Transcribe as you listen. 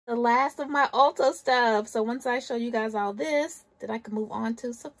The last of my Ulta stuff. So once I show you guys all this, then I can move on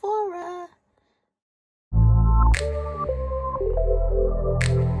to Sephora.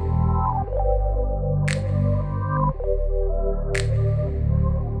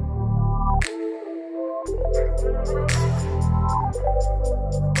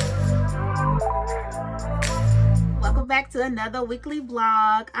 Welcome back to another weekly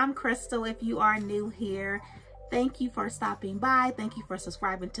vlog. I'm Crystal. If you are new here, thank you for stopping by. Thank you for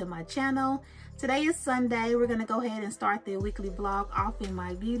subscribing to my channel. Today is Sunday. We're gonna go ahead and start the weekly vlog off in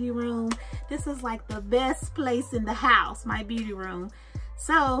my beauty room. This is like the best place in the house, my beauty room.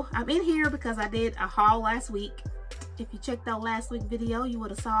 So I'm in here because I did a haul last week. If you checked out last week's video, you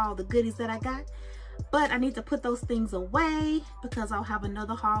would have saw all the goodies that I got. But I need to put those things away because I'll have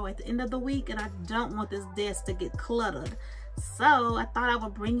another haul at the end of the week and I don't want this desk to get cluttered. So I thought I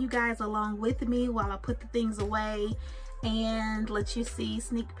would bring you guys along with me while I put the things away and let you see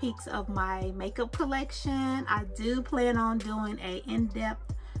sneak peeks of my makeup collection. I do plan on doing an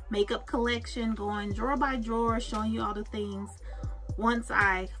in-depth makeup collection, going drawer by drawer, showing you all the things once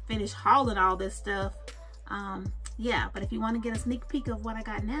I finish hauling all this stuff. Yeah, but if you want to get a sneak peek of what I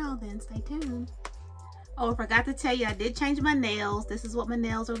got now, then stay tuned. Oh, I forgot to tell you, I did change my nails. This is what my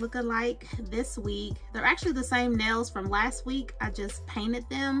nails are looking like this week. They're actually the same nails from last week. I just painted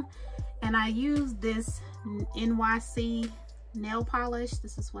them and I used this NYC nail polish.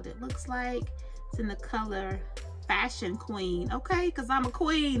 This is what it looks like. It's in the color Fashion Queen. Okay, because I'm a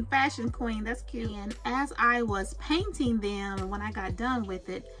queen, fashion queen. That's cute. And as I was painting them, when I got done with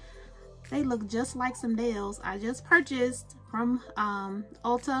it, they look just like some nails I just purchased from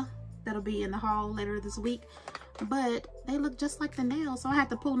Ulta. That'll be in the haul later this week, but they look just like the nails, so I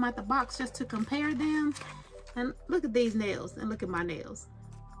had to pull them out the box just to compare them. And look at these nails and look at my nails.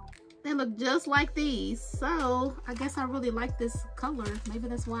 They look just like these, so I guess I really like this color. Maybe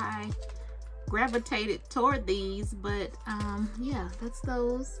that's why I gravitated toward these. But yeah, that's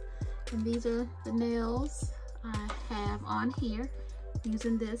those, and these are the nails I have on here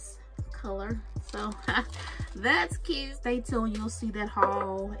using this color. So that's cute. Stay tuned, you'll see that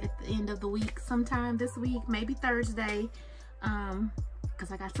haul at the end of the week, sometime this week, maybe Thursday,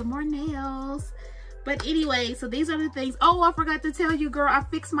 because I got some more nails. But anyway, so these are the things. Oh, I forgot to tell you, girl, I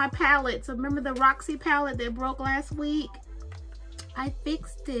fixed my palette. So remember the Roxy palette that broke last week? I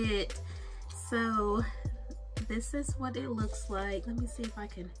fixed it. So this is what it looks like. Let me see if I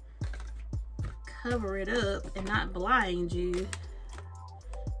can cover it up and not blind you.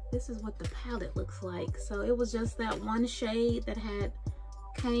 This is what the palette looks like. So it was just that one shade that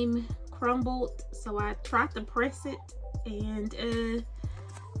came crumbled. So I tried to press it and it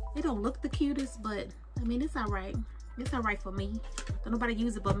don't look the cutest, but I mean, it's all right. It's all right for me. Don't nobody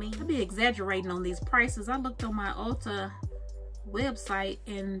use it but me. I'll be exaggerating on these prices. I looked on my Ulta website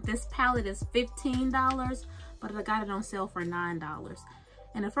and this palette is $15, but I got it on sale for $9.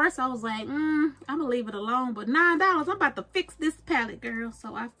 And at first I was like, I'm gonna leave it alone, but $9, I'm about to fix this palette, girl.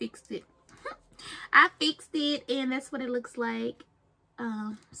 So I fixed it. I fixed it, and that's what it looks like.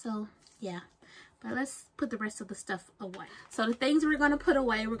 So yeah, but let's put the rest of the stuff away. So the things we're gonna put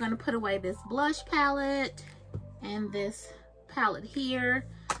away this blush palette and this palette here.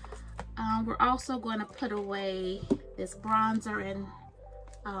 We're also gonna put away this bronzer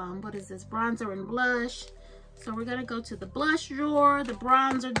and what is this, bronzer and blush. So we're gonna go to the blush drawer, the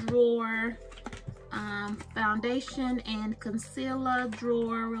bronzer drawer, foundation and concealer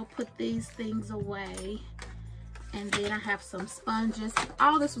drawer. We'll put these things away. And then I have some sponges.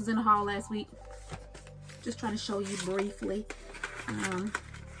 All this was in the haul last week. Just trying to show you briefly.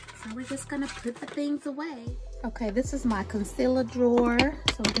 So we're just gonna put the things away. Okay, this is my concealer drawer.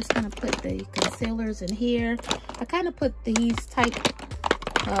 So we're just gonna put the concealers in here. I kind of put these type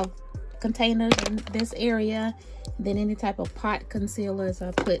of containers in this area, and then any type of pot concealers I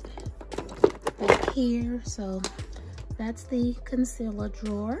put back here. So that's the concealer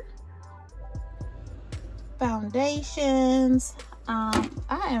drawer. Foundations, I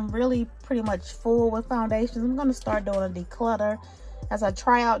am really pretty much full with foundations. I'm going to start doing a declutter as I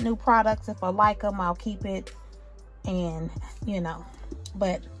try out new products. If I like them, I'll keep it, and you know,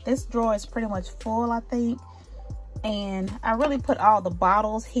 but this drawer is pretty much full, I think. And I really put all the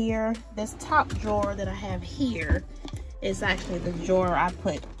bottles here. This top drawer that I have here is actually the drawer I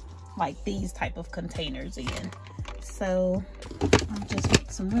put like these type of containers in. So I'll just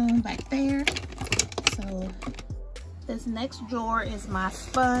put some room back there. So this next drawer is my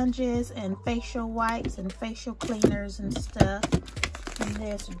sponges and facial wipes and facial cleaners and stuff in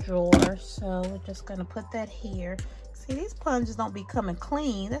this drawer. So we're just gonna put that here. See, these sponges don't be coming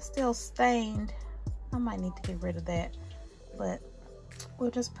clean. They're still stained. I might need to get rid of that, but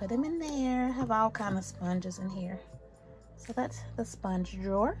we'll just put them in there. I have all kind of sponges in here. So that's the sponge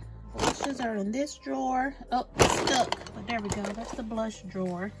drawer. Blushes are in this drawer. Oh, it's stuck, but there we go. That's the blush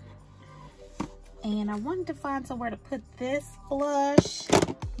drawer. And I wanted to find somewhere to put this blush,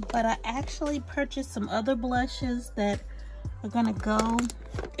 but I actually purchased some other blushes that are gonna go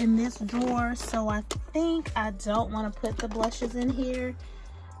in this drawer. So I think I don't want to put the blushes in here.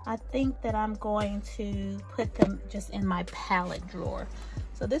 I think that I'm going to put them just in my palette drawer.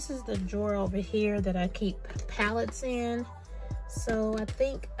 So this is the drawer over here that I keep palettes in. So I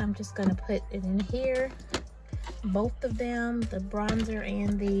think I'm just gonna put it in here, both of them, the bronzer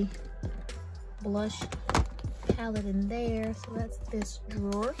and the blush palette in there. So that's this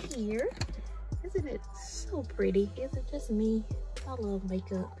drawer here. Isn't it so pretty? Is it just me? I love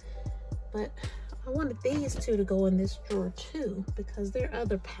makeup, but I wanted these two to go in this drawer too because they're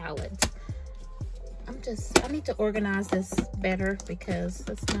other palettes. I need to organize this better because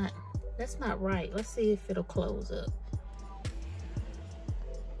that's not right. Let's see if it'll close up.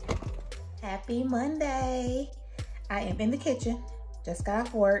 Happy Monday. I am in the kitchen, just got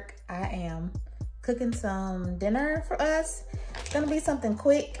off work. I am cooking some dinner for us. It's gonna be something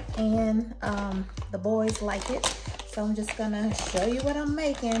quick and the boys like it. So I'm just gonna show you what I'm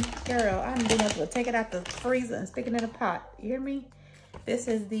making. Girl, I'm being able to take it out the freezer and stick it in a pot. You hear me? This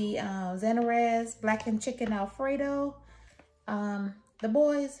is the Zanarez blackened chicken Alfredo. The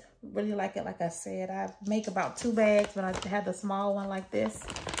boys really like it. Like I said, I make about 2 bags, but I had the small one like this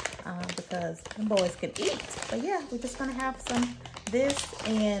because the boys can eat. But yeah, we're just gonna have some this,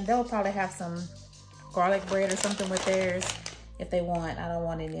 and they'll probably have some garlic bread or something with theirs if they want. I don't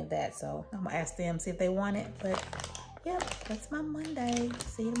want any of that, so I'm gonna ask them, see if they want it. But yep, that's my Monday.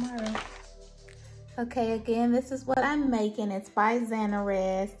 See you tomorrow. Okay, again, this is what I'm making. It's by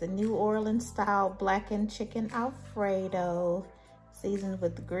Zanarez, the New Orleans style blackened chicken Alfredo, seasoned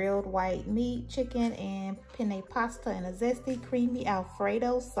with grilled white meat, chicken, and penne pasta and a zesty, creamy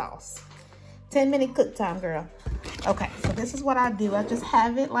Alfredo sauce. 10-minute cook time, girl. Okay, so this is what I do. I just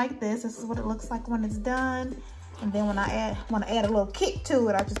have it like this. This is what it looks like when it's done. And then when I want to add a little kick to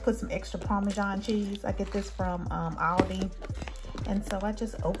it, I just put some extra Parmesan cheese. I get this from Aldi. And so I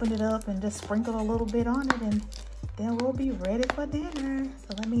just open it up and just sprinkle a little bit on it, and then we'll be ready for dinner.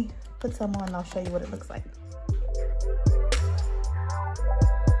 So let me put some on and I'll show you what it looks like.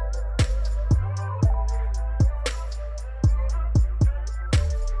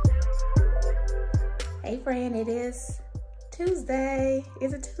 Hey friend, it is Tuesday.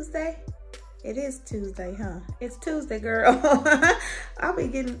 Is it Tuesday? It is Tuesday, huh? It's Tuesday, girl. I'll be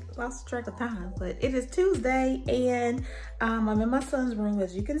getting lost track of time, but it is Tuesday, and I'm in my son's room,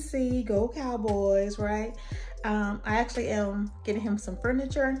 as you can see. Go Cowboys, right? I actually am getting him some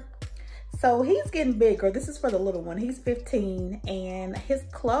furniture. So he's getting bigger. This is for the little one. He's 15, and his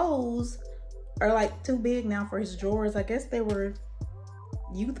clothes are like too big now for his drawers. I guess they were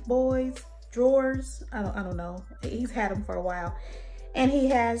youth boys drawers. I don't know. He's had them for a while. And he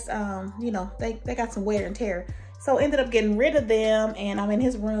has, you know, they got some wear and tear. So ended up getting rid of them, and I'm in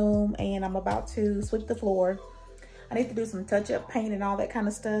his room and I'm about to sweep the floor. I need to do some touch-up paint and all that kind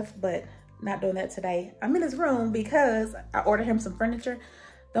of stuff, but not doing that today. I'm in his room because I ordered him some furniture.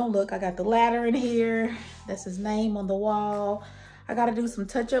 Don't look, I got the ladder in here. That's his name on the wall. I got to do some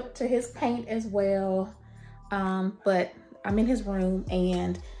touch-up to his paint as well. But I'm in his room,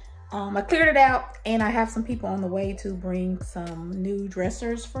 and I cleared it out, and I have some people on the way to bring some new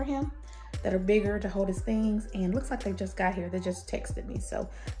dressers for him that are bigger to hold his things, and looks like they just got here. They just texted me. So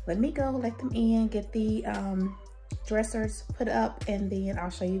let me go, let them in, get the dressers put up, and then I'll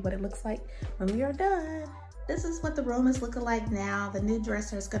show you what it looks like when we are done. This is what the room is looking like now. The new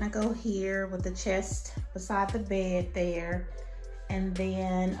dresser is gonna go here with the chest beside the bed there. And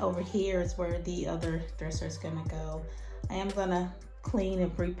then over here is where the other dresser is gonna go. I am gonna clean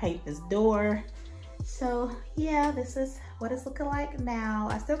and repaint this door. So yeah, this is what it's looking like now.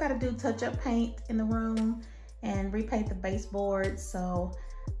 I still got to do touch-up paint in the room and repaint the baseboards, so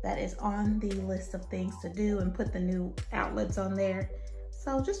that is on the list of things to do, and put the new outlets on there.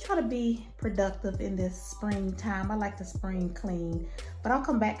 So just try to be productive in this springtime. I like the spring clean, but I'll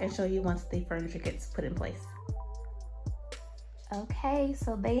come back and show you once the furniture gets put in place. Okay,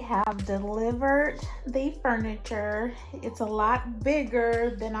 so they have delivered the furniture. It's a lot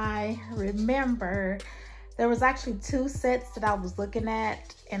bigger than I remember. There was actually 2 sets that I was looking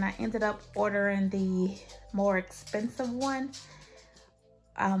at, and I ended up ordering the more expensive one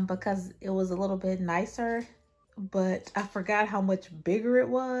because it was a little bit nicer, but I forgot how much bigger it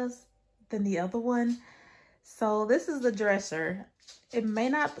was than the other one. So this is the dresser. It may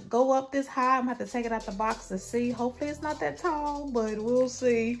not go up this high. I'm gonna have to take it out the box to see. Hopefully it's not that tall, but we'll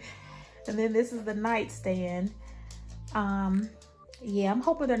see. And then this is the nightstand. Yeah, I'm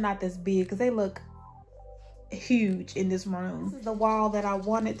hoping they're not this big because they look huge in this room. This is the wall that I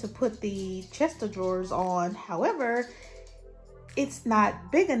wanted to put the chest of drawers on. However, it's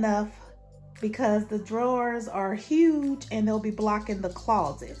not big enough because the drawers are huge and they'll be blocking the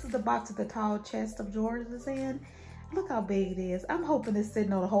closet. This is the box that the tall chest of drawers is in. Look how big it is. I'm hoping it's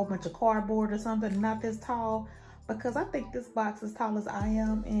sitting on a whole bunch of cardboard or something, not this tall, because I think this box is as tall as I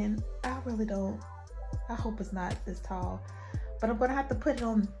am, and I really don't. I hope it's not this tall, but I'm gonna have to put it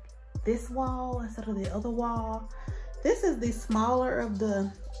on this wall instead of the other wall. This is the smaller of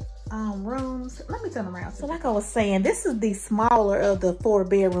the rooms. Let me turn around. So like I was saying, this is the smaller of the 4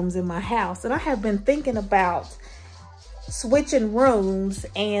 bedrooms in my house, and I have been thinking about switching rooms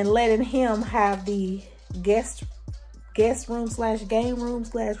and letting him have the guest room slash game room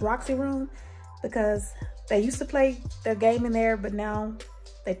slash Roxy room, because they used to play their game in there, but now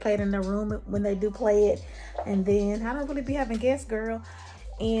they play it in their room when they do play it. And then I don't really be having guest girl,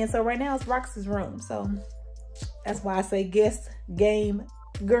 and so right now it's Roxy's room. So that's why I say guest game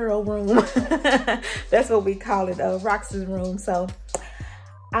girl room. That's what we call it, Roxy's room. So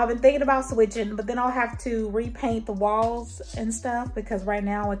I've been thinking about switching, but then I'll have to repaint the walls and stuff, because right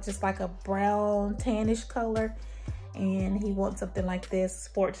now it's just like a brown tannish color, and he wants something like this,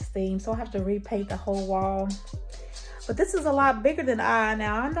 sports theme. So I'll have to repaint the whole wall. But this is a lot bigger than I.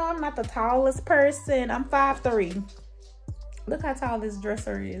 Now, I know I'm not the tallest person. I'm 5'3". Look how tall this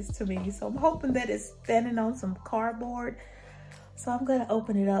dresser is to me. So I'm hoping that it's standing on some cardboard. So I'm gonna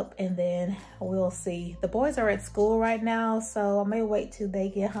open it up and then we'll see. The boys are at school right now, so I may wait till they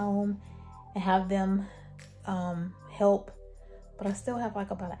get home and have them help. But I still have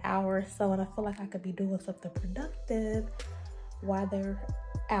like about an hour or so, and I feel like I could be doing something productive while they're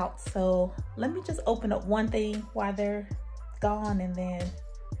out. So let me just open up one thing while they're gone, and then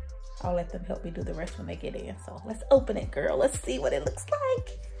I'll let them help me do the rest when they get in. So let's open it, girl. Let's see what it looks like.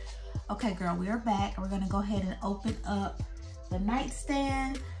 Okay, girl, we are back. We're gonna go ahead and open up the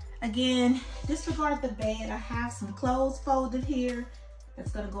nightstand. Again, disregard the bed. I have some clothes folded here.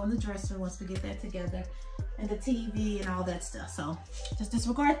 That's gonna go in the dresser once we get that together, and the TV and all that stuff. So just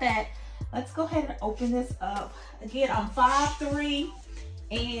disregard that. Let's go ahead and open this up. Again, I'm 5'3",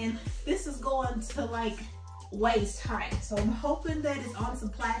 and this is going to like waist height. So I'm hoping that it's on some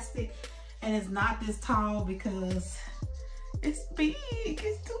plastic and it's not this tall, because it's big.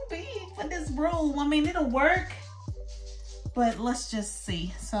 It's too big for this room. I mean, it'll work, but let's just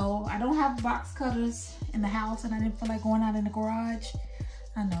see. So I don't have box cutters in the house, and I didn't feel like going out in the garage.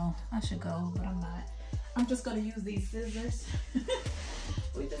 I know I should go, but I'm not. I'm just gonna use these scissors.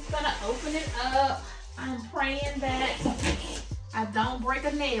 We're just gonna open it up. I'm praying that I don't break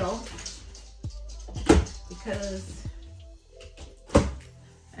a nail, because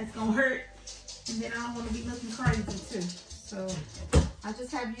that's gonna hurt, and then I don't want to be looking crazy too. So I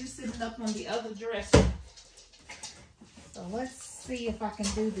just have you sitting up on the other dresser. So let's see if I can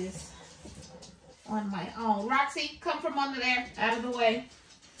do this on my own. Roxy, come from under there, out of the way.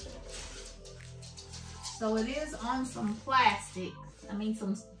 So it is on some plastic, I mean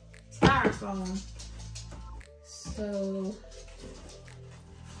some styrofoam. So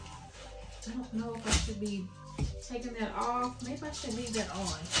I don't know if I should be taking that off. Maybe I should leave that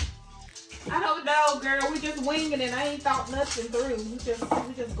on. I don't know, girl. We just winging it. I ain't thought nothing through. We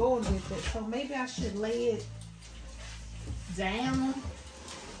just going with it. So maybe I should lay it down.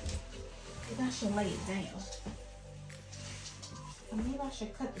 Maybe I should lay it down. Or maybe I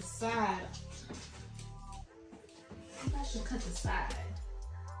should cut the side. Maybe I should cut the side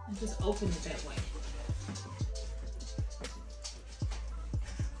and just open it that way.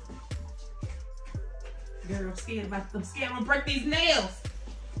 Girl, I'm scared about them. I'm scared I'm gonna break these nails.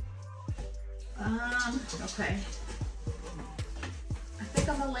 Okay. I think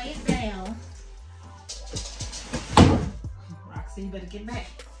I'm gonna lay it down. Roxy, you better get back.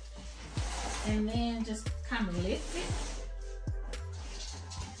 And then just kind of lift it.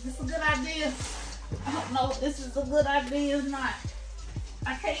 Is this a good idea? I don't know if this is a good idea or not.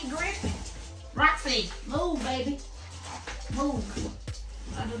 I can't grip it. Roxy, move, baby. Move.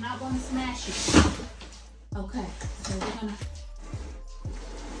 I do not want to smash it. Okay, so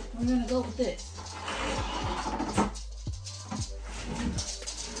we're gonna go with this.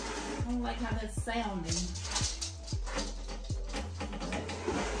 I don't like how that's sounding.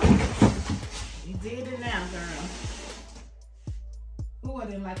 You did it now, girl. Oh, I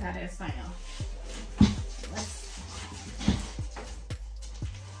didn't like how that sounds.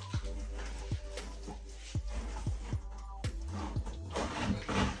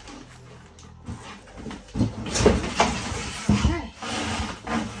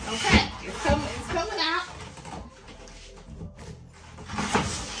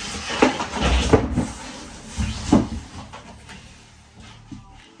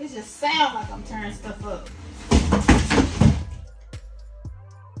 turn stuff up.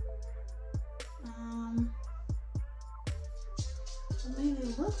 I mean,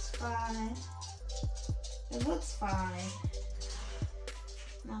 it looks fine. It looks fine.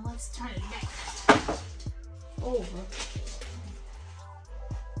 Now let's turn it back over.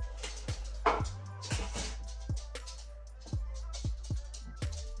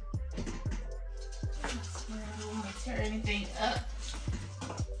 I don't want to tear anything up.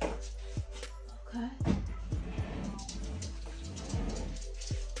 Okay.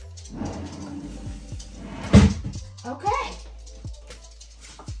 Okay.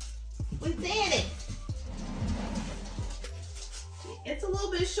 We did it. It's a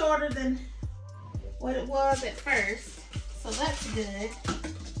little bit shorter than what it was at first, so that's good.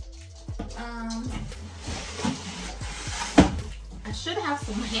 I should have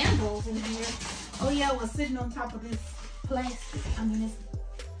some handles in here. Oh yeah, I was sitting on top of this plastic. I mean, this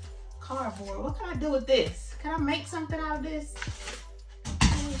cardboard. What can I do with this? Can I make something out of this?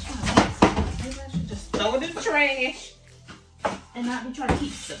 Maybe I should just throw it in the trash and not be trying to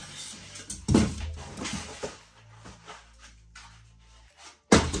keep stuff.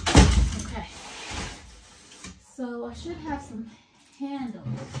 Okay. So I should have some handles.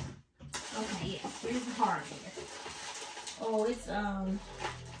 Okay, yes. Here's the hardware. Oh, it's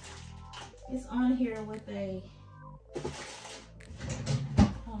on here with a, I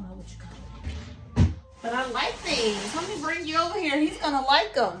don't know what you call it, but I like these. Let me bring you over here. He's gonna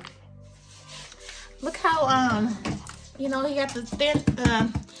like them. Look how you know, he got the thin,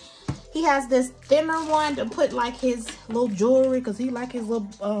 he has this thinner one to put like his little jewelry, because he like his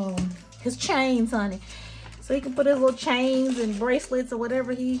little his chains, honey. So he can put his little chains and bracelets or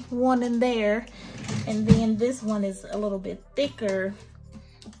whatever he want in there. And then this one is a little bit thicker.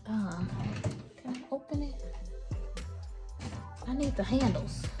 Can I open it? I need the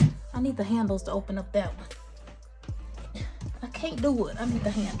handles. I need the handles to open up that one. I can't do it. I need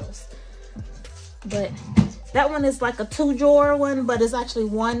the handles. But that one is like a 2-drawer one, but it's actually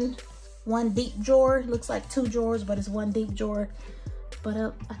one deep drawer. It looks like 2 drawers, but it's 1 deep drawer.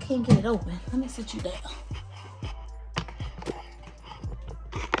 But I can't get it open. Let me sit you down.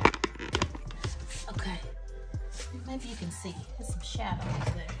 Okay. Maybe you can see. There's some shadows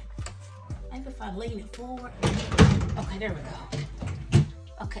there. Maybe if I lean it forward. Okay, there we go.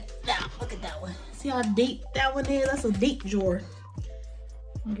 Okay, now look at that one. See how deep that one is? That's a deep drawer.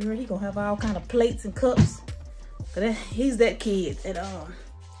 Girl, he gonna have all kind of plates and cups. But he's that kid that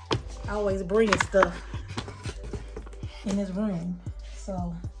always bringing stuff in his room. So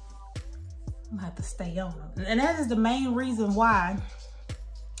I'm gonna have to stay on him. And that is the main reason why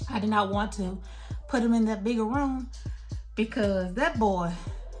I did not want to put him in that bigger room, because that boy,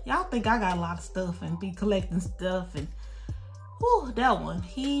 y'all think I got a lot of stuff and be collecting stuff, and whew, that one,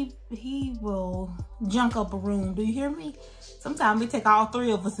 he will junk up a room. Do you hear me? Sometimes we take all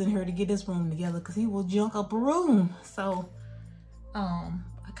 3 of us in here to get this room together, because he will junk up a room. So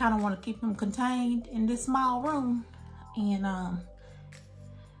I kind of want to keep him contained in this small room, and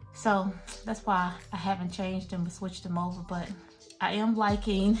so that's why I haven't changed him and switched him over. But I am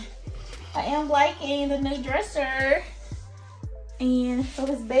liking the new dresser. And so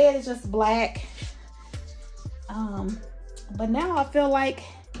his bed is just black. But now I feel like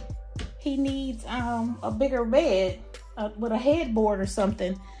he needs a bigger bed with a headboard or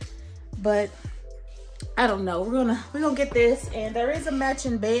something. But I don't know. We're gonna get this, and there is a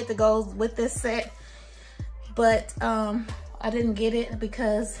matching bed that goes with this set. But I didn't get it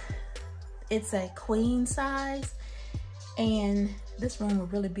because it's a queen size, and this room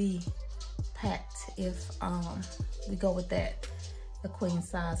would really be packed if we go with that, the queen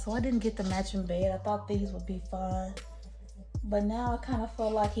size. So I didn't get the matching bed. I thought these would be fine, but now I kind of feel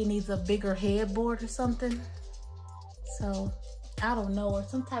like he needs a bigger headboard or something. So I don't know, or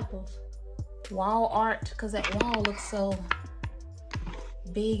some type of wall art, because that wall looks so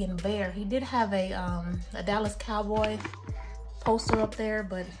big and bare. He did have a Dallas Cowboy poster up there,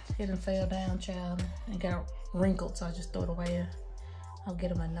 but it didn't fell down, child, and got wrinkled, so I just threw it away. I'll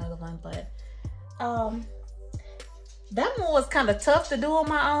get him another one. But that one was kind of tough to do on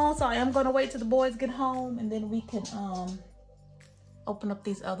my own, so I am gonna wait till the boys get home, and then we can open up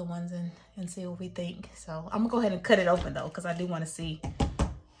these other ones and see what we think. So I'm gonna go ahead and cut it open though, because I do want to see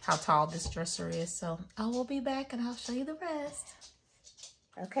how tall this dresser is. So I will be back and I'll show you the rest.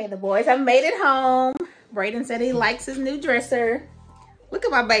 Okay, the boys have made it home. Brayden said he likes his new dresser. Look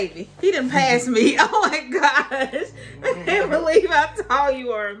at my baby. He didn't pass me. Oh my gosh. I can't believe how tall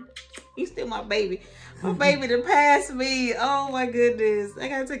you are. You still my baby. My baby to pass me. Oh my goodness. I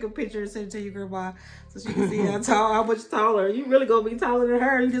gotta take a picture and send it to you, Grandma, so she can see how much taller. You really gonna be taller than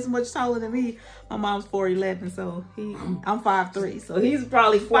her. You just much taller than me. My mom's 4'11", so I'm 5'3", so he's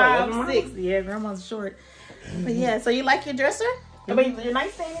probably 5'6". Yeah, Grandma's short. But yeah, so you like your dresser? I mean, your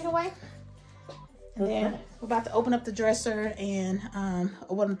nightstand anyway. And then we're about to open up the dresser and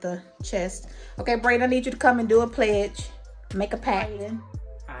open up the chest. Okay, Brayden, I need you to come and do a pledge. Make a pact.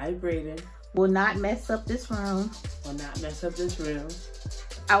 I, Brayden, will not mess up this room. Will not mess up this room.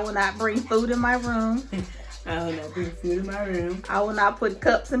 I will not bring food in my room. I will not bring food in my room. I will not put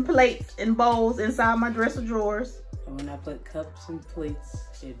cups and plates and bowls inside my dresser drawers. I will not put cups and plates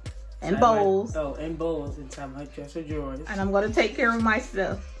and bowls. And bowls inside my dresser drawers. And I'm going to take care of my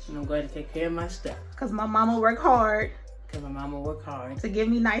stuff. And I'm going to take care of my stuff. Because my mama worked hard. Because my mama worked hard. To give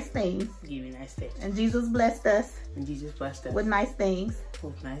me nice things. To give me nice things. And Jesus blessed us. And Jesus blessed us. With nice things.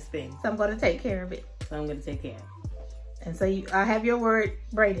 With nice things. So I'm going to take care of it. So I'm going to take care of it. And so I have your word,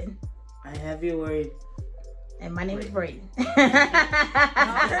 Brayden. I have your word. And my name is Brayden. Y'all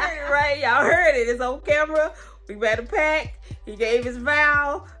heard it, right? Y'all heard it. It's on camera. We made a pact. He gave his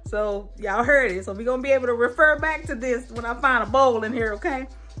vow. So y'all heard it. So we're going to be able to refer back to this when I find a bowl in here, okay?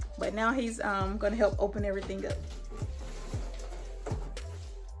 But now he's going to help open everything up.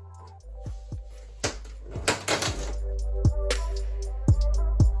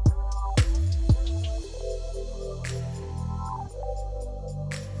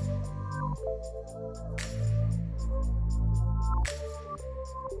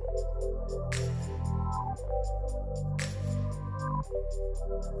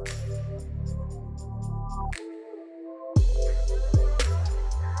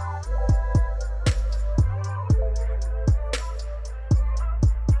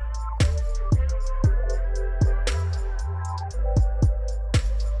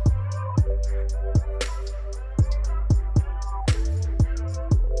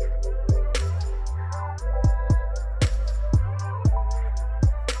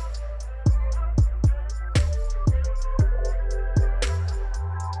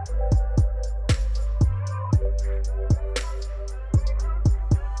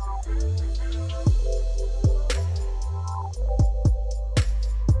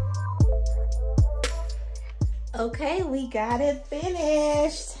 Okay, we got it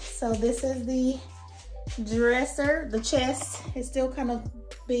finished. So this is the dresser. The chest is still kind of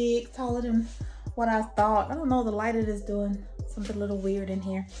big, taller than what I thought. I don't know, the light it is doing something a little weird in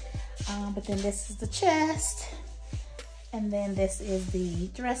here. But then this is the chest. And then this is the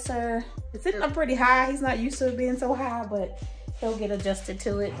dresser. It's sitting up pretty high. He's not used to it being so high, but he'll get adjusted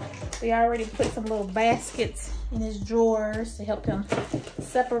to it. We already put some little baskets in his drawers to help him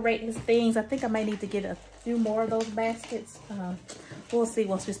separate his things. I think I may need to get a few more of those baskets. We'll see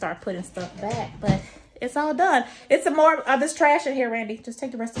once we start putting stuff back, but it's all done. It's some more of this trash in here, Randy. Just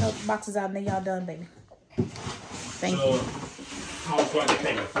take the rest of those boxes out and then y'all done, baby. Thank you. How much do I get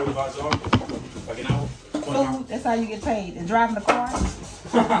paid? Like $40 like an hour? Food, that's how you get paid. And driving the car.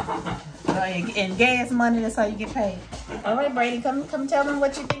 And gas money, that's how you get paid. All right, Brady, come tell them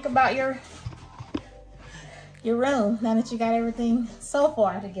what you think about your room now that you got everything so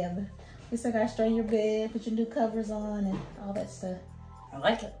far together. We still gotta straighten your bed, put your new covers on, and all that stuff. I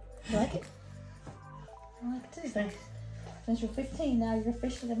like it. You like it? I like it too. Thanks. Since you're 15 now, you're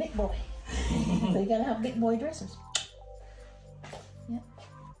officially a big boy. So you gotta have big boy dressers. Yep.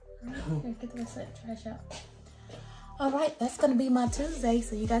 Here, get the rest of that trash out. All right, that's gonna be my Tuesday.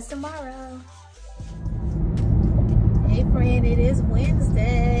 See you guys tomorrow. Hey friend, it is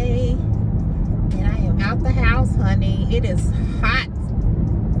Wednesday. And I am out the house, honey. It is hot.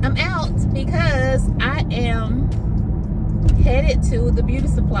 I'm out because I am headed to the beauty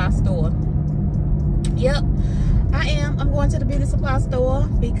supply store. Yep, I am. I'm going to the beauty supply store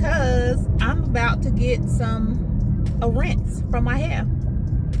because I'm about to get a rinse from my hair.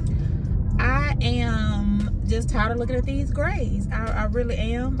 I am just tired of looking at these grays. I really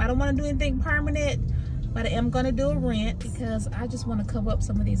am. I don't want to do anything permanent, but I am going to do a rinse because I just want to cover up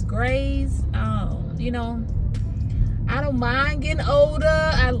some of these grays. You know, I don't mind getting older.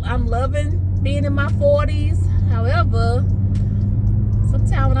 I'm loving being in my 40s. However,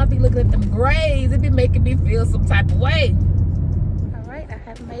 sometimes when I be looking at them grays, it be making me feel some type of way. All right, I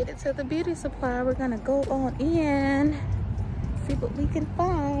have made it to the beauty supply. We're gonna go on in, see what we can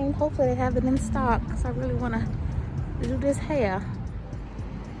find. Hopefully they have it in stock because I really want to do this hair.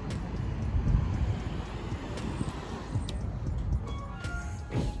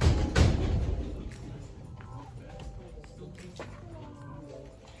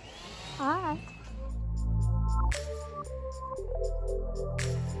 Hi.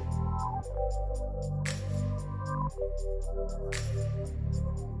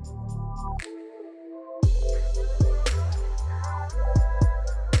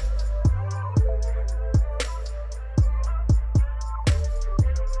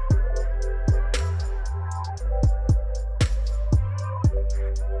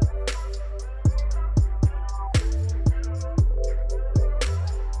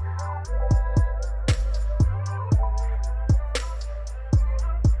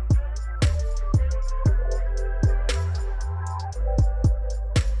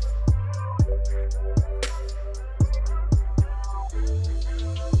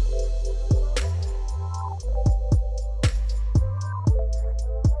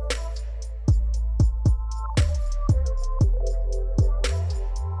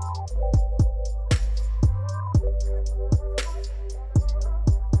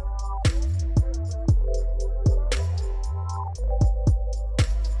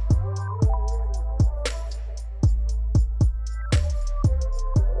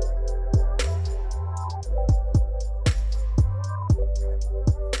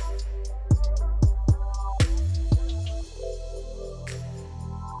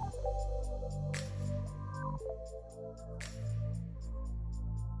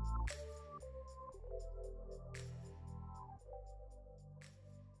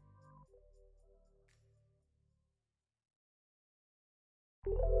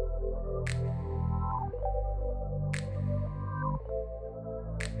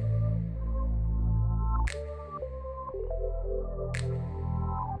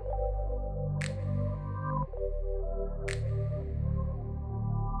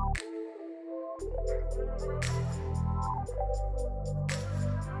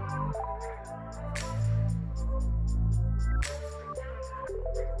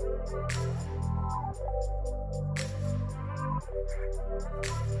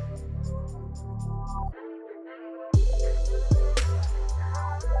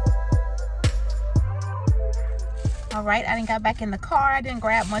 All right, I didn't got back in the car. I didn't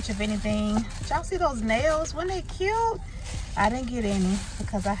grab much of anything. Did y'all see those nails? Weren't they cute? I didn't get any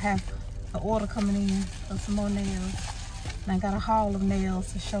because I have an order coming in for some more nails. And I got a haul of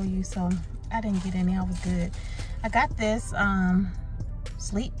nails to show you, so I didn't get any. I was good. I got this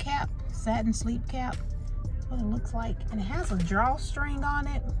sleep cap, satin sleep cap. What it looks like. And it has a drawstring on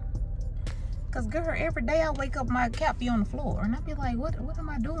it. Cause girl, every day I wake up, my cap be on the floor, and I be like, what am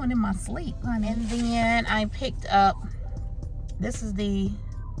I doing in my sleep, honey? And then I picked up, this is the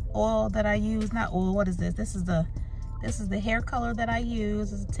oil that I use, not oil, what is this? This is the hair color that I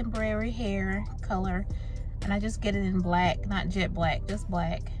use. It's a temporary hair color, and I just get it in black, not jet black, just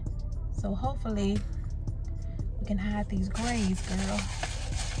black. So hopefully we can hide these grays, girl.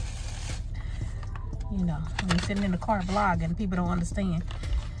 You know, when you're sitting in the car vlogging, people don't understand.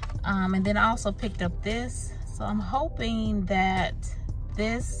 And then I also picked up this. So I'm hoping that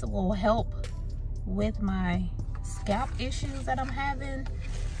this will help with my scalp issues that I'm having.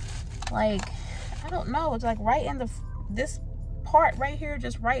 Like, I don't know. It's like right in this part right here,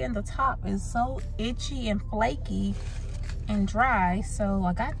 just right in the top is so itchy and flaky and dry. So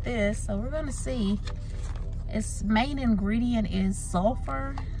I got this. So we're going to see. Its main ingredient is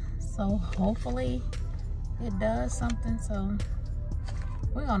sulfur. So hopefully it does something. So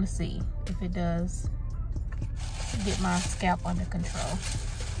we're gonna see if it does get my scalp under control.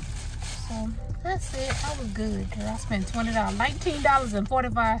 So that's it. I was good, girl. I spent $20,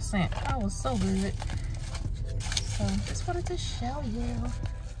 $19.45. I was so good. So just wanted to show you.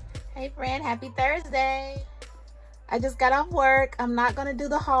 Hey friend, happy Thursday. I just got off work. I'm not gonna do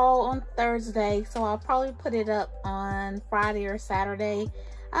the haul on Thursday, so I'll probably put it up on Friday or Saturday.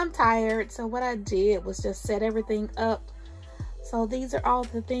 I'm tired, so what I did was just set everything up. So these are all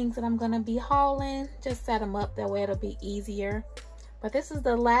the things that I'm going to be hauling. Just set them up, that way it'll be easier. But this is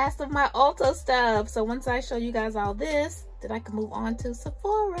the last of my Ulta stuff. So once I show you guys all this, then I can move on to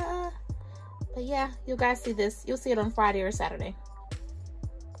Sephora. But yeah, you guys see this. You'll see it on Friday or Saturday.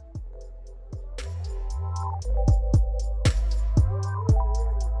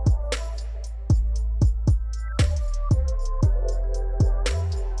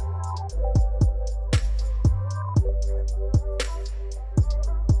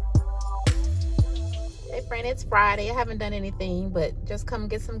 It's Friday. I haven't done anything but just come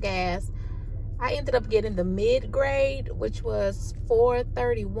get some gas. I ended up getting the mid-grade, which was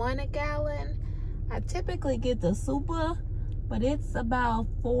 $4.31 a gallon. I typically get the super, but it's about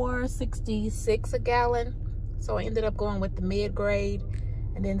 $4.66 a gallon. So I ended up going with the mid-grade,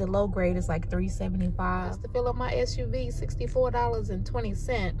 and then the low grade is like $3.75. Just to fill up my SUV,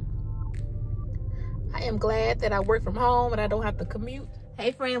 $64.20. I am glad that I work from home and I don't have to commute.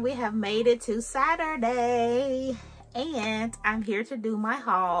 Hey friend, we have made it to Saturday and I'm here to do my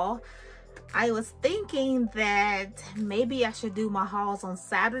haul. I was thinking that maybe I should do my hauls on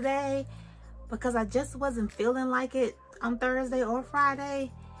Saturday because I just wasn't feeling like it on Thursday or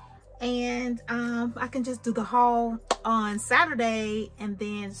Friday. And I can just do the haul on Saturday, and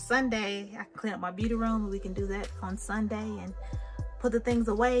then Sunday I can clean up my beauty room, and we can do that on Sunday and put the things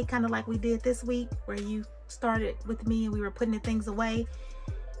away, kind of like we did this week where you started with me and we were putting the things away.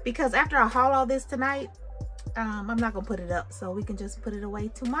 Because after I haul all this tonight, I'm not gonna put it up, so we can just put it away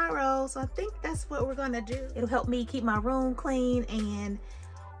tomorrow. So I think that's what we're gonna do. It'll help me keep my room clean, and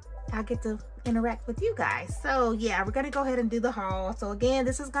I get to interact with you guys. So yeah, we're gonna go ahead and do the haul. So again,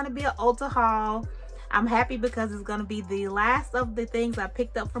 this is gonna be an Ulta haul. I'm happy because it's gonna be the last of the things I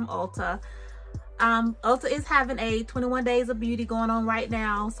picked up from Ulta. Ulta is having a 21 days of beauty going on right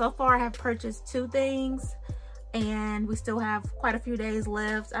now. So far I have purchased 2 things, and we still have quite a few days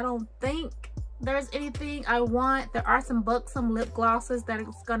left. I don't think there's anything I want. There are some Buxom lip glosses that is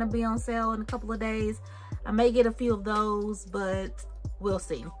gonna be on sale in a couple of days. I may get a few of those, but we'll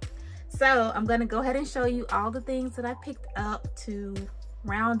see. So I'm gonna go ahead and show you all the things that I picked up to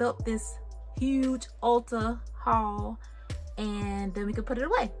round up this huge Ulta haul, and then we can put it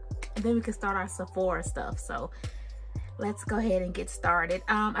away, and then we can start our Sephora stuff. So let's go ahead and get started.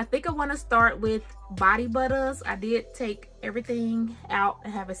 I think I want to start with body butters. I did take everything out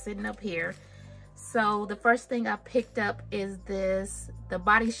and have it sitting up here. So the first thing I picked up is the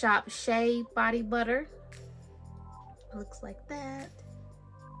Body Shop Shea body butter. It looks like that.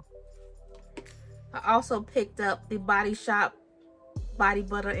 I also picked up the Body Shop body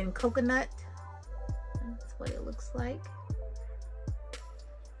butter in coconut. That's what it looks like.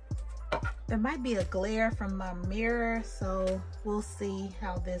 There might be a glare from my mirror, so we'll see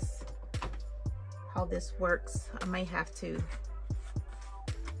how this works. I may have to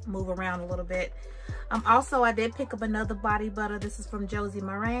move around a little bit. Also, I did pick up another body butter. This is from Josie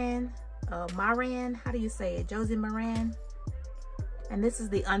Maran. Maran, how do you say it? Josie Maran. And this is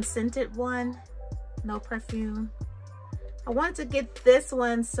the unscented one, no perfume. I wanted to get this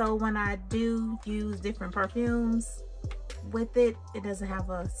one so when I do use different perfumes with it, it doesn't have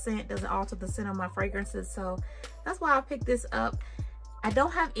a scent, doesn't alter the scent of my fragrances. So that's why I picked this up. I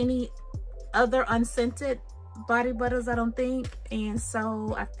don't have any other unscented body butters, I don't think, and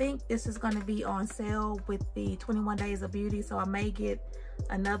so I think this is going to be on sale with the 21 days of beauty. So I may get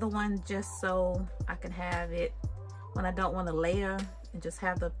another one just so I can have it when I don't want to layer and just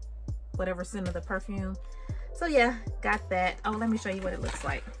have the whatever scent of the perfume. So yeah, got that. Oh, let me show you what it looks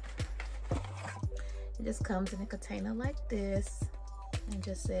like. It just comes in a container like this and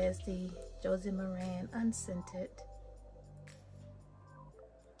just says the Josie Maran unscented.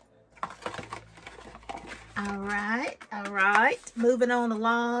 All right, moving on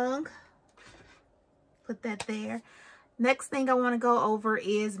along. Put that there. Next thing I want to go over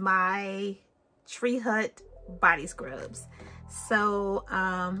is my Tree Hut body scrubs. So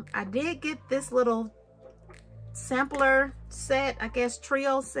I did get this little sampler set, I guess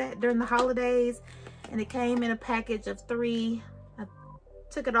trio set, during the holidays, and it came in a package of 3. I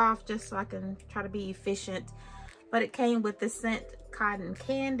took it off just so I can try to be efficient, but it came with the scent Cotton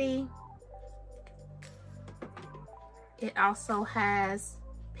Candy. It also has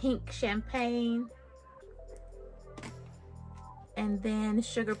Pink Champagne, and then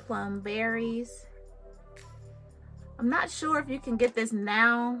Sugar Plum Berries. I'm not sure if you can get this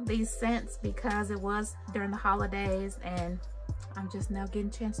now, these scents, because it was during the holidays and I'm just now getting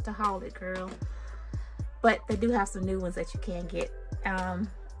a chance to haul it, girl. But they do have some new ones that you can get.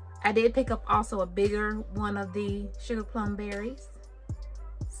 I did pick up also a bigger one of the Sugar Plum Berries.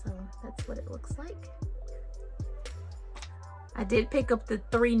 So that's what it looks like. I did pick up the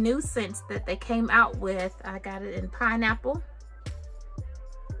 3 new scents that they came out with. I got it in pineapple.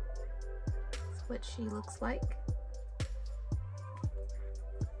 That's what she looks like.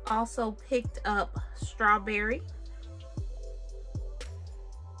 Also picked up strawberry.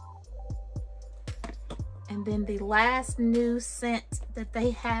 And then the last new scent that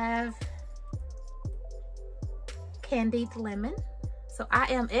they have, candied lemon. So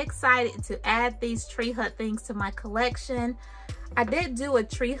I am excited to add these Tree Hut things to my collection. I did do a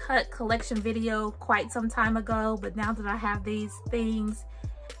Tree Hut collection video quite some time ago, but now that I have these things,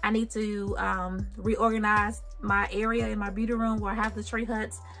 I need to reorganize my area in my beauty room where I have the Tree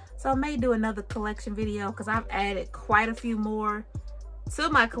Huts. So I may do another collection video because I've added quite a few more to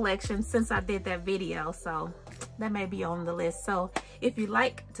my collection since I did that video. So that may be on the list. So if you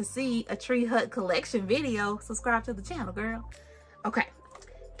like to see a Tree Hut collection video, subscribe to the channel, girl. Okay,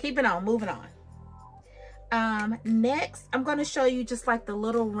 keeping on, moving on. Next, I'm going to show you just like the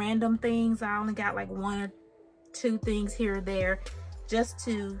little random things. I only got like 1 or 2 things here or there just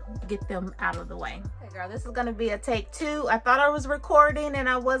to get them out of the way. Okay, girl, this is gonna be a take 2. I thought I was recording and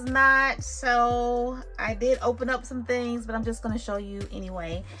I was not, so I did open up some things, but I'm just gonna show you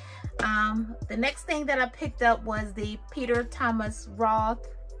anyway. The next thing that I picked up was the Peter Thomas Roth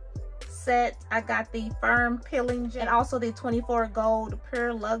set. I got the firm peeling gel and also the 24 gold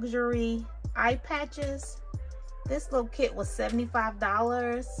pure luxury eye patches. This little kit was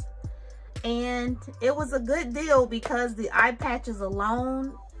 $75 and it was a good deal because the eye patches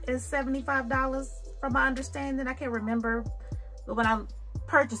alone is $75 from my understanding. I can't remember, but when I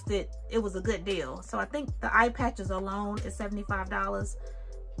purchased it, it was a good deal. So I think the eye patches alone is $75,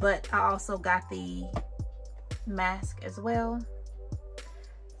 but I also got the mask as well.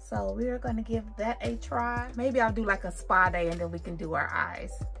 So we're gonna give that a try. Maybe I'll do like a spa day and then we can do our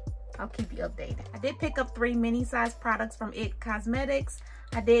eyes. I'll keep you updated. I did pick up 3 mini size products from IT Cosmetics.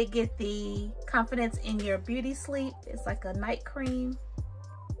 I did get the Confidence in Your Beauty Sleep. It's like a night cream.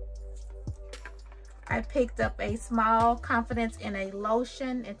 I picked up a small Confidence in a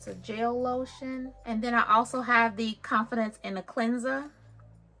lotion. It's a gel lotion. And then I also have the Confidence in a cleanser.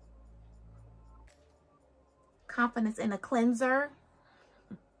 Confidence in a cleanser.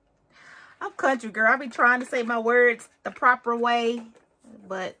 I'm country girl. I be trying to say my words the proper way,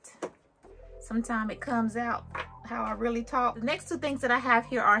 but sometimes it comes out how I really talk. The next 2 things that I have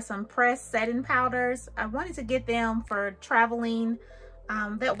here are some pressed setting powders. I wanted to get them for traveling.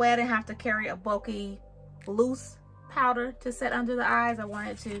 That way I didn't have to carry a bulky loose powder to set under the eyes. I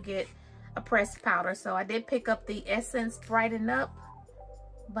wanted to get a pressed powder. So I did pick up the Essence Brighten Up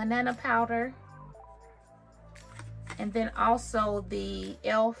banana powder. And then also the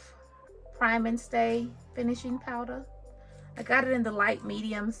e.l.f. Prime and Stay finishing powder. I got it in the light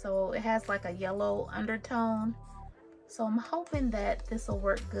medium, so it has like a yellow undertone. So I'm hoping that this will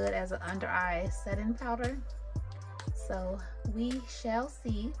work good as an under eye setting powder. So we shall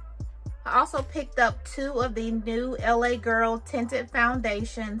see. I also picked up 2 of the new LA Girl tinted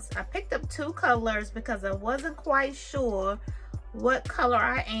foundations. I picked up 2 colors because I wasn't quite sure what color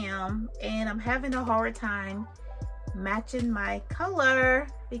I am, and I'm having a hard time matching my color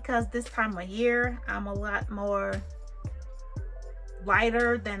because this time of year I'm a lot more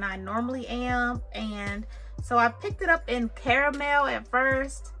lighter than I normally am. And so I picked it up in caramel at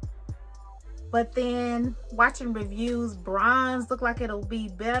first, but then watching reviews, bronze looked like it'll be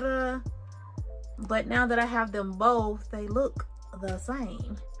better. But now that I have them both, they look the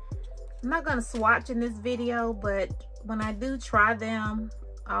same. I'm not gonna swatch in this video, but when I do try them,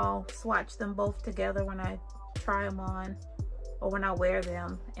 I'll swatch them both together when I try them on or when I wear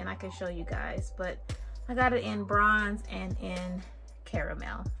them, and I can show you guys. But I got it in bronze and in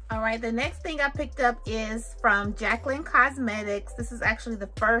caramel. All right, the next thing I picked up is from Jaclyn Cosmetics. This is actually the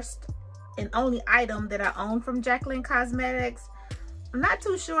first and only item that I own from Jaclyn Cosmetics. I'm not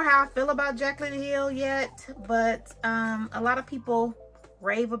too sure how I feel about Jaclyn Hill yet, but a lot of people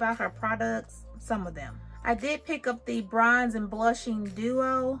rave about her products, some of them. I did pick up the bronze and blushing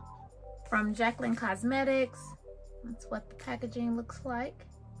duo from Jaclyn Cosmetics. That's what the packaging looks like.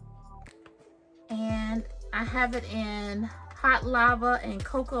 And I have it in Hot Lava and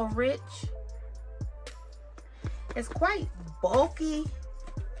Cocoa Rich. It's quite bulky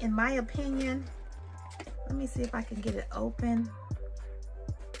in my opinion. Let me see if I can get it open,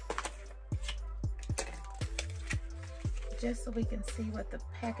 just so we can see what the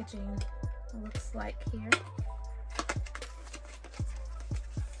packaging looks like here.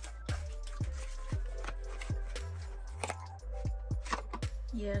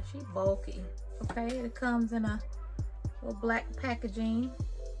 Yeah, she's bulky. Okay, it comes in a little black packaging.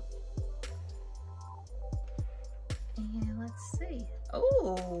 And let's see.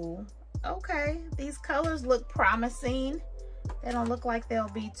 Oh, okay. These colors look promising. They don't look like they'll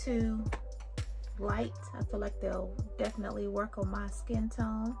be too light. I feel like they'll definitely work on my skin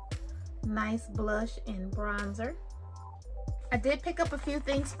tone. Nice blush and bronzer. I did pick up a few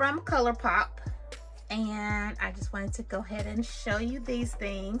things from ColourPop, and I just wanted to go ahead and show you these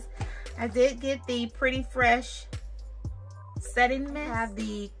things. I did get the Pretty Fresh setting mist. I have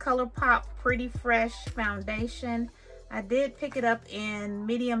the ColourPop Pretty Fresh foundation. I did pick it up in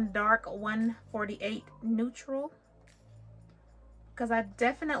medium dark 148 neutral, because I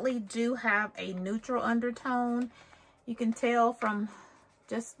definitely do have a neutral undertone. You can tell from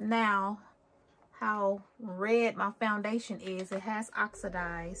just now how red my foundation is. It has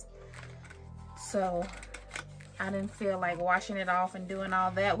oxidized, so I didn't feel like washing it off and doing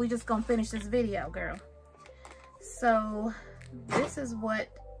all that. We just gonna finish this video, girl. So this is what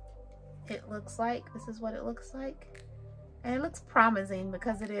it looks like. This is what it looks like, and it looks promising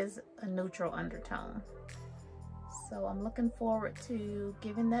because it is a neutral undertone. So I'm looking forward to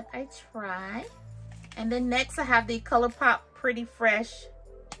giving that a try. And then next I have the ColourPop Pretty Fresh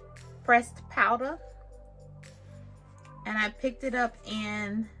Pressed Powder. And I picked it up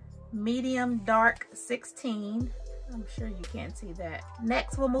in medium dark 16. I'm sure you can't see that.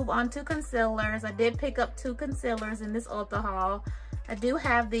 Next we'll move on to concealers. I did pick up 2 concealers in this Ulta haul. I do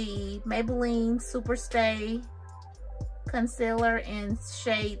have the Maybelline Superstay concealer in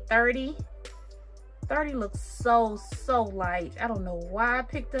shade 30. 30 looks so light. I don't know why I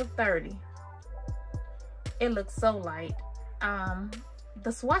picked up 30. It looks so light.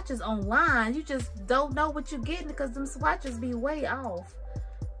 The swatches online, you just don't know what you're getting because them swatches be way off.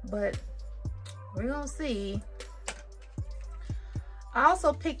 But we're gonna see. I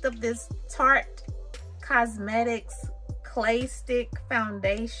also picked up this Tarte Cosmetics Clay Stick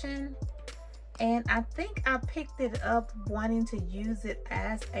Foundation. And I think I picked it up wanting to use it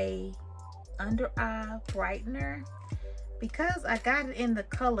as a under eye brightener because I got it in the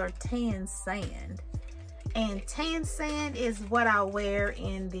color Tan Sand. And Tan Sand is what I wear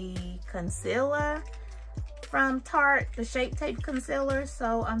in the concealer from Tarte, the Shape Tape concealer.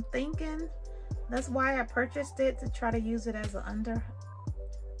 So I'm thinking that's why I purchased it, to try to use it as an under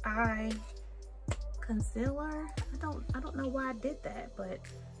eye concealer. I don't know why I did that, but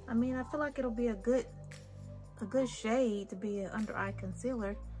I mean, I feel like it'll be a good shade to be an under eye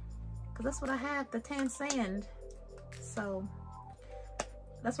concealer because that's what I have, the Tan Sand. So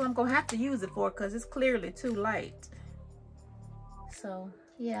that's what I'm gonna have to use it for because it's clearly too light. So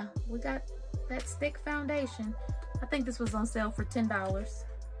yeah, we got that stick foundation. I think this was on sale for $10.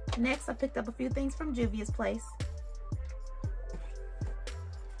 Next, I picked up a few things from Juvia's Place.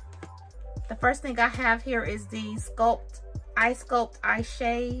 The first thing I have here is the Eye Sculpt Eye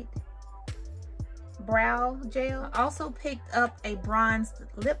Shade Brow Gel. I also picked up a bronzed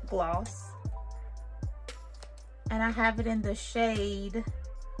lip gloss. And I have it in the shade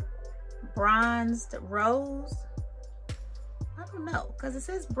Bronzed Rose. I don't know, because it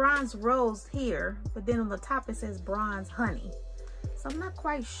says Bronze Rose here, but then on the top it says Bronze Honey. So I'm not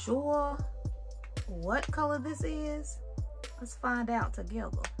quite sure what color this is. Let's find out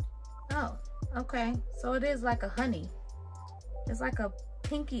together. Oh, okay. So it is like a honey. It's like a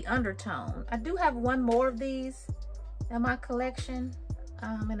pinky undertone. I do have one more of these in my collection,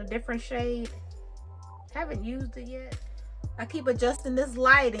 in a different shade. Haven't used it yet. I keep adjusting this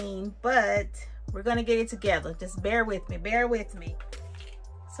lighting, but we're gonna get it together. Just bear with me, bear with me.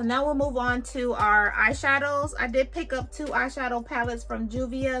 So now we'll move on to our eyeshadows. I did pick up 2 eyeshadow palettes from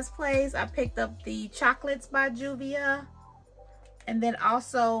Juvia's Place. I picked up the Chocolates by Juvia, and then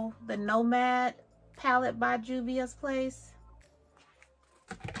also the Nomad palette by Juvia's Place.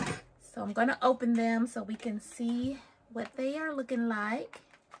 So I'm gonna open them so we can see what they are looking like.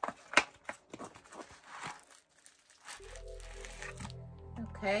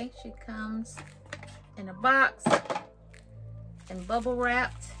 Okay, she comes in a box and bubble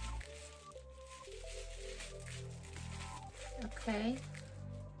wrapped. Okay.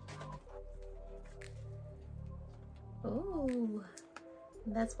 Ooh,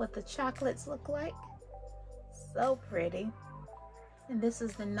 that's what the chocolates look like. So pretty. And this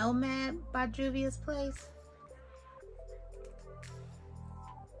is the Nomad by Juvia's Place.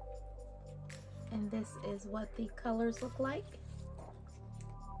 And this is what the colors look like.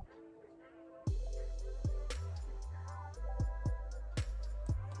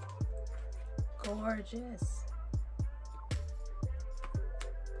 Gorgeous.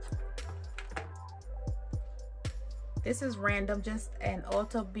 This is random, just an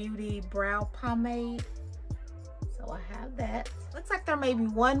Ulta Beauty brow pomade. So I have that. Looks like there may be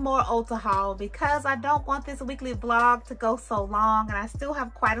one more Ulta haul because I don't want this weekly vlog to go so long and I still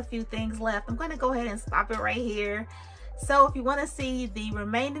have quite a few things left. I'm going to go ahead and stop it right here. So if you want to see the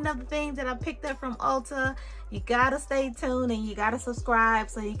remaining of the things that I picked up from Ulta, you gotta stay tuned and you gotta subscribe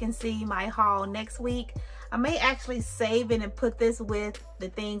so you can see my haul next week. I may actually save it and put this with the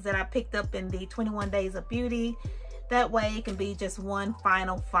things that I picked up in the 21 Days of Beauty. That way it can be just one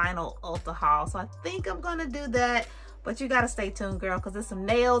final Ulta haul. So I think I'm gonna do that, but you gotta stay tuned, girl, because there's some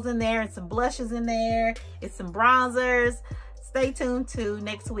nails in there and some blushes in there. It's some bronzers. Stay tuned to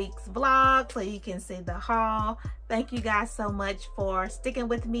next week's vlog so you can see the haul. Thank you guys so much for sticking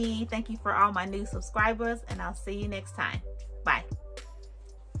with me. Thank you for all my new subscribers, and I'll see you next time. Bye.